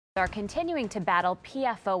Are continuing to battle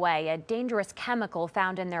PFOA, a dangerous chemical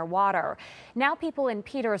found in their water. Now people in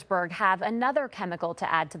Petersburg have another chemical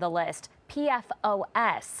to add to the list,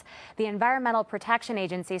 PFOS. The Environmental Protection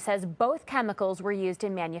Agency says both chemicals were used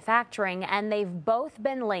in manufacturing and they've both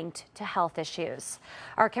been linked to health issues.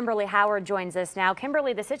 Our Kimberly Howard joins us now.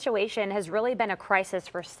 Kimberly, the situation has really been a crisis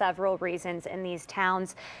for several reasons in these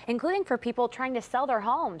towns, including for people trying to sell their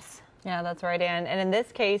homes. Yeah, that's right, Ann. And in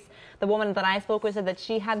this case, the woman that I spoke with said that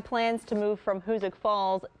she had plans to move from Hoosick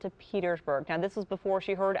Falls to Petersburg. Now, this was before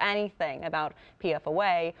she heard anything about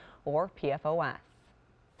PFOA or PFOS.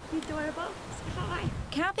 Adorable. Hi.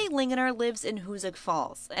 Kathy Lingener lives in Hoosick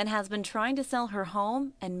Falls and has been trying to sell her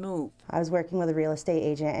home and move. I was working with a real estate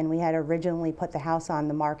agent, and we had originally put the house on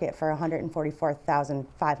the market for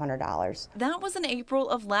 $144,500. That was in April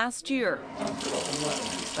of last year.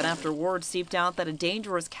 But after word seeped out that a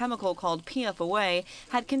dangerous chemical called PFOA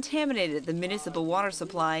had contaminated the municipal water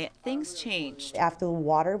supply, things changed. After the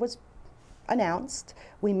water was announced,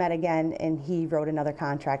 we met again, and he wrote another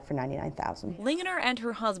contract for $99,000. Lingener and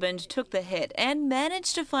her husband took the hit and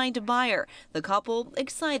managed to find a buyer. The couple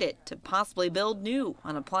excited to possibly build new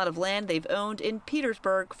on a plot of land they've owned in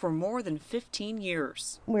Petersburg for more than 15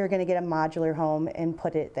 years. We were going to get a modular home and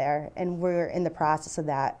put it there, and we're in the process of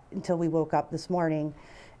that until we woke up this morning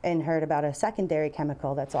and heard about a secondary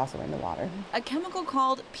chemical that's also in the water. A chemical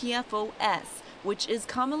called PFOS, which is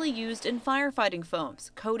commonly used in firefighting foams,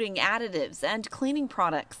 coating additives, and cleaning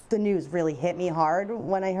products. The news really hit me hard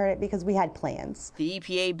when I heard it because we had plans. The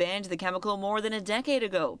EPA banned the chemical more than a decade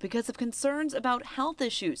ago because of concerns about health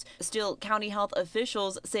issues. Still, county health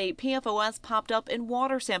officials say PFOS popped up in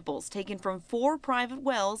water samples taken from 4 private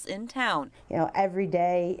wells in town. You know, every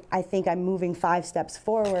day I think I'm moving 5 steps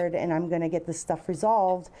forward and I'm going to get this stuff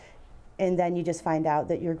resolved. And then you just find out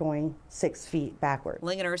that you're going 6 feet backward.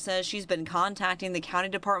 Lingener says she's been contacting the County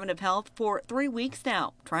Department of Health for 3 weeks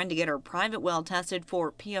now, trying to get her private well tested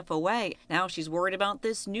for PFOA. Now she's worried about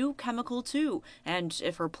this new chemical too, and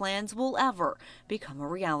if her plans will ever become a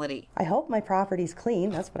reality. I hope my property's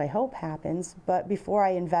clean. That's what I hope happens. But before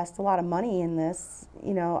I invest a lot of money in this,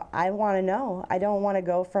 you know, I want to know. I don't want to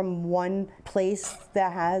go from one place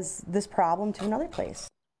that has this problem to another place.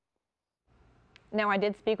 Now, I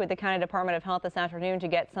did speak with the County Department of Health this afternoon to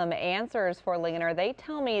get some answers for Lingener. They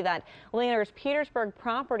tell me that Lingener's Petersburg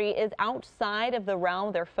property is outside of the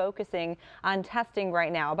realm they're focusing on testing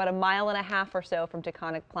right now, about 1.5 miles or so from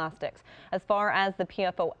Taconic Plastics. As far as the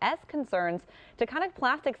PFOS concerns, Taconic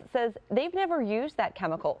Plastics says they've never used that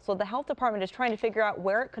chemical, so the health department is trying to figure out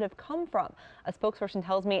where it could have come from. A spokesperson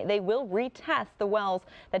tells me they will retest the wells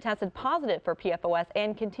that tested positive for PFOS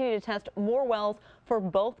and continue to test more wells for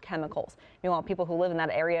both chemicals. Meanwhile, people who live in that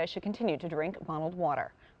area should continue to drink bottled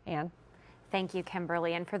water. Ann? Thank you,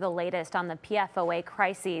 Kimberly. And for the latest on the PFOA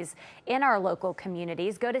crises in our local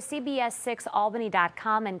communities, go to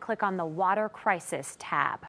CBS6albany.com and click on the Water Crisis tab.